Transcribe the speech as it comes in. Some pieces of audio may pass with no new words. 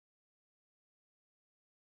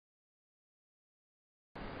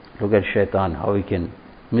Look at Shaytaan, how he can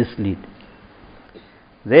mislead.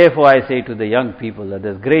 Therefore I say to the young people that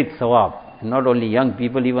there's great sawab, and not only young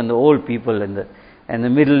people, even the old people and the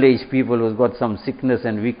middle-aged people who's got some sickness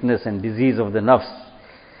and weakness and disease of the nafs,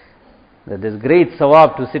 that there's great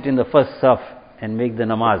sawab to sit in the first saf and make the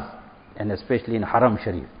namaz, and especially in Haram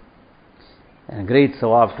Sharif. And great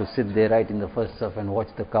sawab to sit there right in the first saf and watch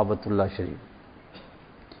the Kaabatullah Sharif.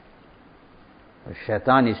 But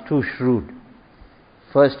Shaitan is too shrewd.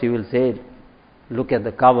 First he will say, look at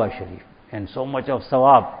the Kaaba Sharif, and so much of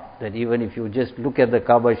sawab that even if you just look at the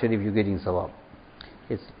Kaaba Sharif, you're getting sawab.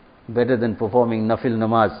 It's better than performing nafil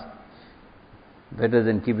namaz, better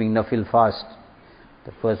than keeping nafil fast.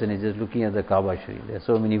 The person is just looking at the Kaaba Sharif. There are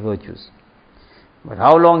so many virtues. But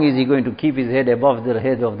how long is he going to keep his head above the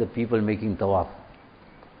head of the people making tawaf?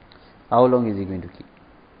 How long is he going to keep?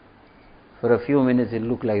 For a few minutes it'll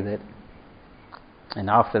look like that. And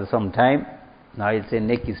after some time, now he'll say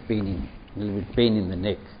neck is paining, a little bit pain in the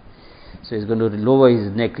neck. So he's going to lower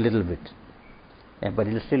his neck a little bit. But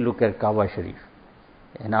he'll still look at Kaaba Sharif.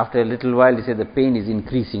 And after a little while he said the pain is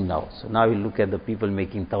increasing now. So now he'll look at the people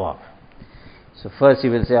making tawaf. So first he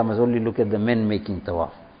will say, I must only look at the men making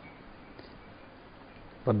tawaf.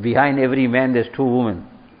 But behind every man there's 2 women.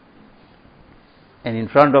 And in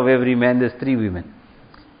front of every man there's 3 women.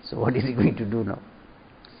 So what is he going to do now?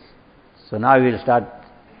 So now he will start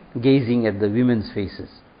gazing at the women's faces.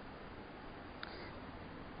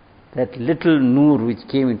 That little nur which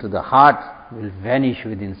came into the heart will vanish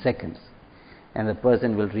within seconds. And the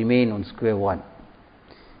person will remain on square one.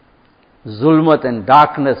 Zulmat and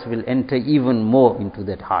darkness will enter even more into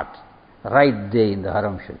that heart. Right there in the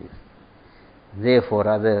Haram Sharif. Therefore,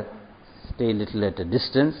 rather stay a little at a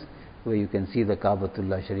distance where you can see the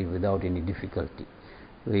Kaabatullah Sharif without any difficulty,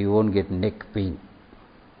 where you won't get neck pain.